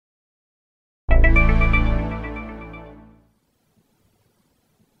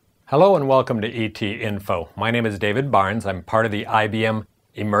Hello and welcome to ET Info. My name is David Barnes. I'm part of the IBM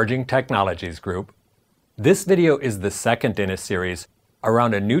Emerging Technologies Group. This video is the second in a series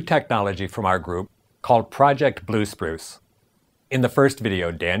around a new technology from our group called Project Blue Spruce. In the first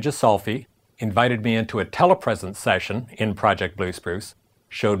video, Dan Gisolfi invited me into a telepresence session in Project Blue Spruce,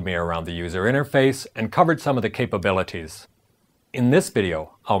 showed me around the user interface, and covered some of the capabilities. In this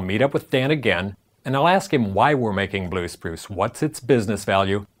video, I'll meet up with Dan again, and I'll ask him why we're making Blue Spruce, what's its business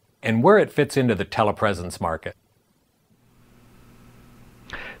value, and where it fits into the telepresence market.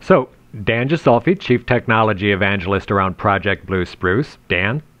 So, Dan Gisolfi, Chief Technology Evangelist around Project Blue Spruce.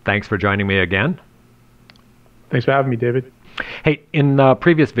 Dan, thanks for joining me again. Thanks for having me, David. Hey, in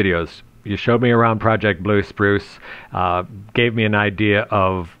previous videos, you showed me around Project Blue Spruce, gave me an idea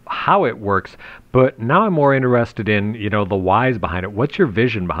of how it works, but now I'm more interested in, the whys behind it. What's your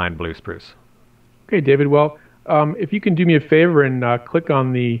vision behind Blue Spruce? Okay, David. Well, if you can do me a favor and click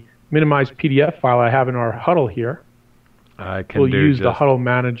on the minimized PDF file I have in our huddle here, we'll use the huddle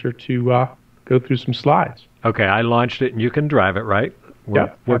manager to go through some slides. Okay, I launched it and you can drive it, right?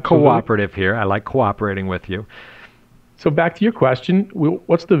 We're cooperative here. I like cooperating with you. So back to your question,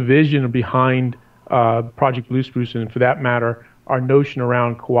 what's the vision behind Project Blue Spruce, and for that matter, our notion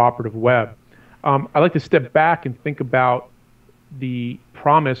around cooperative web? I like to step back and think about the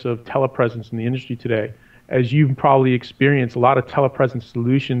promise of telepresence in the industry today. As you've probably experienced, a lot of telepresence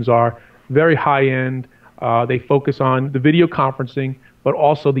solutions are very high-end. They focus on the video conferencing, but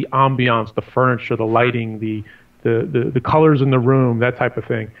also the ambiance, the furniture, the lighting, the colors in the room, that type of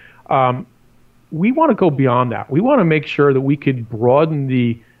thing. We want to go beyond that. We want to make sure that we could broaden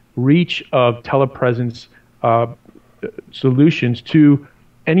the reach of telepresence solutions to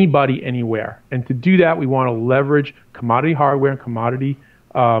anybody, anywhere. And to do that, we want to leverage commodity hardware and commodity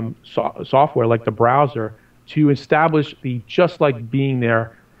software like the browser to establish the just like being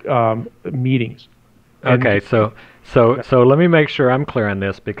there meetings. Okay, so let me make sure I'm clear on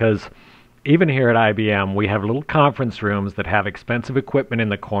this, because even here at IBM, we have little conference rooms that have expensive equipment in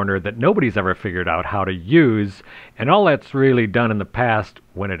the corner that nobody's ever figured out how to use, and all that's really done in the past,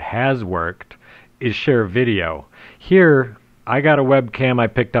 when it has worked, is share video. Here, I got a webcam I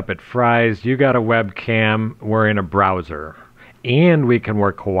picked up at Fry's, you got a webcam, we're in a browser, and we can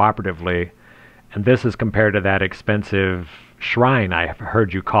work cooperatively, and this is compared to that expensive shrine I've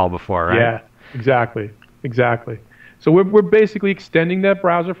heard you call before, right? Yeah, exactly. So we're basically extending that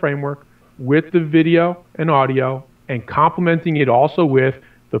browser framework with the video and audio and complementing it also with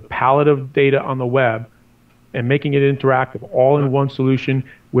the palette of data on the web and making it interactive, all in one solution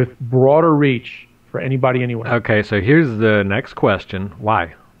with broader reach for anybody, anywhere. Okay, so here's the next question.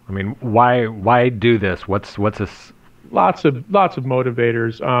 Why? I mean, why do this? What's this? Lots of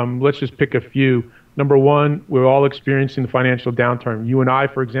motivators. Let's just pick a few. Number one, we're all experiencing the financial downturn. You and I,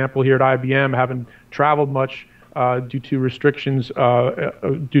 for example, here at IBM, haven't traveled much due to restrictions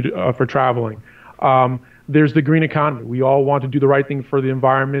for traveling. There's the green economy. We all want to do the right thing for the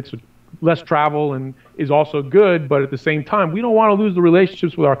environment. So less travel and is also good, but at the same time, we don't want to lose the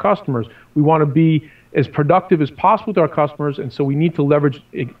relationships with our customers. We want to be as productive as possible with our customers, and so we need to leverage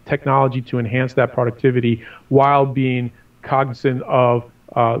technology to enhance that productivity while being cognizant of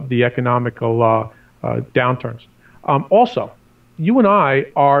the economical downturns. Also, you and I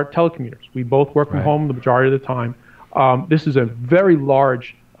are telecommuters. We both work from home the majority of the time. This is a very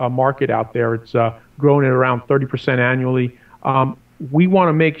large market out there. It's growing at around 30% annually. We want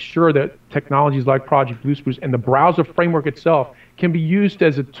to make sure that technologies like Project Blue Spruce and the browser framework itself can be used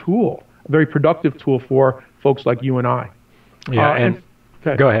as a tool, a very productive tool for folks like you and I. Yeah,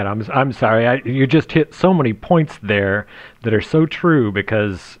 go ahead. I'm sorry. You just hit so many points there that are so true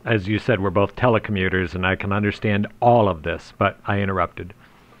because, as you said, we're both telecommuters, and I can understand all of this, but I interrupted.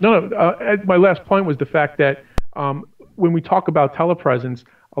 No, my last point was the fact that when we talk about telepresence,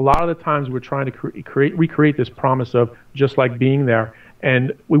 a lot of the times we're trying to recreate this promise of just like being there,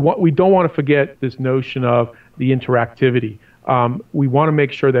 and we don't want to forget this notion of the interactivity. We want to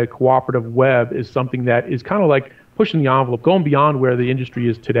make sure that cooperative web is something that is kind of like pushing the envelope, going beyond where the industry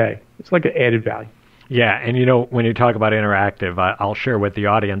is today. It's like an added value. Yeah, and when you talk about interactive, I'll share with the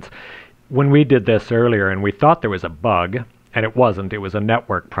audience, when we did this earlier and we thought there was a bug, and it wasn't, it was a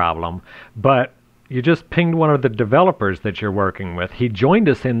network problem, but you just pinged one of the developers that you're working with. He joined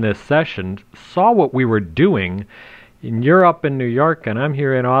us in this session, saw what we were doing, and you're up in New York, and I'm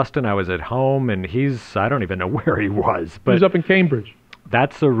here in Austin. I was at home, and I don't even know where he was. But he was up in Cambridge.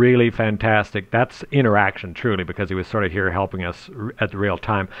 That's a really fantastic, that's interaction, truly, because he was sort of here helping us at the real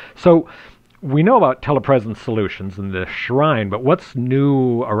time. So we know about telepresence solutions and the shrine, but what's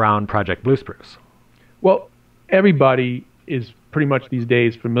new around Project Blue Spruce? Well, everybody is pretty much these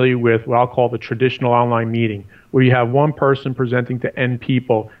days familiar with what I'll call the traditional online meeting, where you have one person presenting to N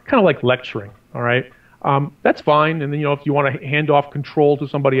people, kind of like lecturing, all right? That's fine, and then if you want to hand off control to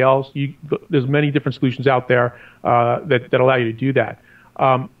somebody else, there's many different solutions out there that allow you to do that.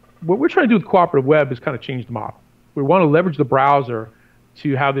 What we're trying to do with Cooperative Web is kind of change the model. We want to leverage the browser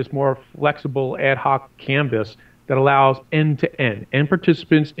to have this more flexible ad hoc canvas that allows end-to-end, N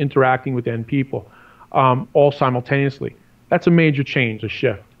participants interacting with N people, all simultaneously. That's a major change, a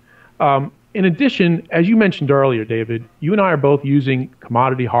shift. In addition, as you mentioned earlier, David, you and I are both using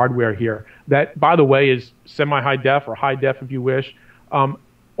commodity hardware here that, by the way, is semi-high def or high def if you wish,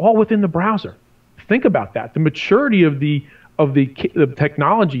 all within the browser. Think about that. The maturity of the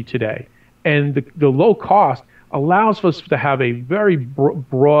technology today and the low cost allows us to have a very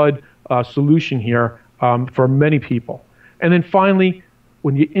broad solution here for many people. And then finally,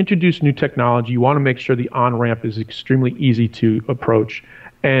 when you introduce new technology, you want to make sure the on-ramp is extremely easy to approach.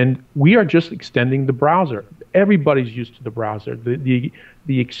 And we are just extending the browser. Everybody's used to the browser. The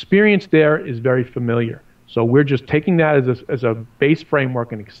experience there is very familiar. So we're just taking that as a base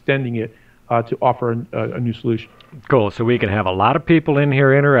framework and extending it to offer a new solution. Cool. So we can have a lot of people in here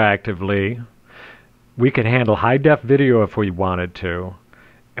interactively. We can handle high-def video if we wanted to.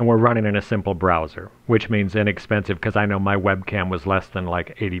 And we're running in a simple browser, which means inexpensive because I know my webcam was less than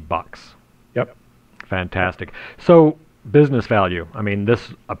like $80. Yep. Fantastic. So business value. I mean,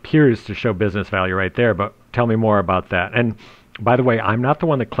 this appears to show business value right there, but tell me more about that. And by the way, I'm not the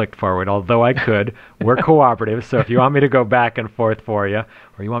one that clicked forward, although I could. We're cooperative, so if you want me to go back and forth for you,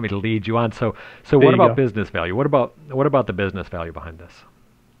 or you want me to lead you on, so what about business value? What about the business value behind this?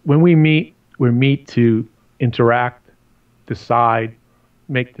 When we meet to interact, decide,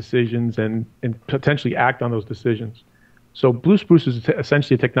 make decisions, and potentially act on those decisions. So Blue Spruce is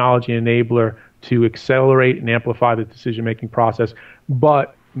essentially a technology enabler to accelerate and amplify the decision-making process,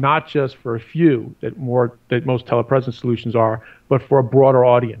 but not just for a few that most telepresence solutions are, but for a broader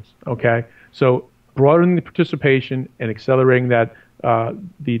audience. Okay, so broadening the participation and accelerating that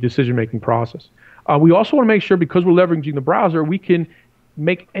the decision-making process. We also want to make sure, because we're leveraging the browser, we can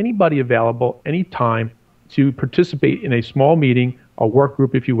make anybody available anytime to participate in a small meeting, a work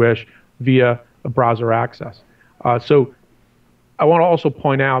group, if you wish, via a browser access. So I want to also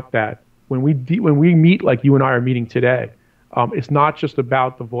point out that when we meet like you and I are meeting today, it's not just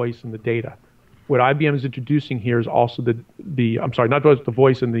about the voice and the data. What IBM is introducing here is also not just the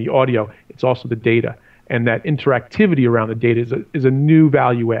voice and the audio, it's also the data. And that interactivity around the data is a new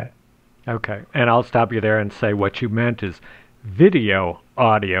value add. Okay, and I'll stop you there and say what you meant is video,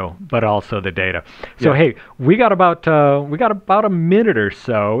 audio, but also the data. So hey, we got about a minute or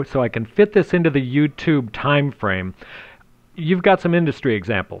so I can fit this into the YouTube time frame. You've got some industry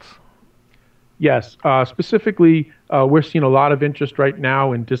examples. Yes, specifically, we're seeing a lot of interest right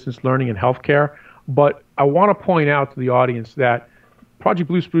now in distance learning and healthcare. But I want to point out to the audience that Project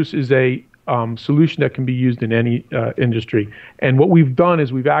Blue Spruce is a solution that can be used in any industry. And what we've done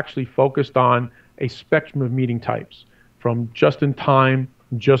is we've actually focused on a spectrum of meeting types, from just in time,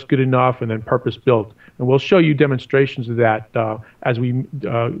 just good enough, and then purpose built. And we'll show you demonstrations of that as we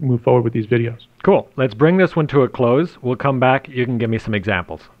move forward with these videos. Cool. Let's bring this one to a close. We'll come back. You can give me some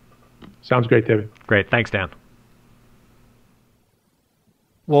examples. Sounds great, David. Great. Thanks, Dan.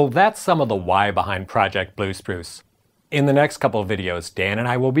 Well, that's some of the why behind Project Blue Spruce. In the next couple of videos, Dan and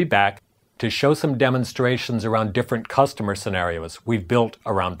I will be back to show some demonstrations around different customer scenarios we've built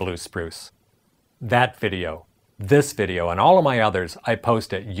around Blue Spruce. That video, this video, and all of my others I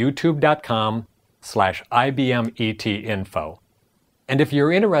post at youtube.com/IBMETinfo. And if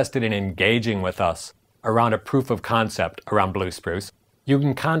you're interested in engaging with us around a proof of concept around Blue Spruce, you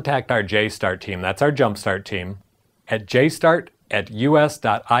can contact our JSTART team, that's our Jumpstart team, at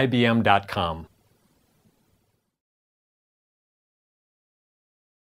jstart@us.ibm.com.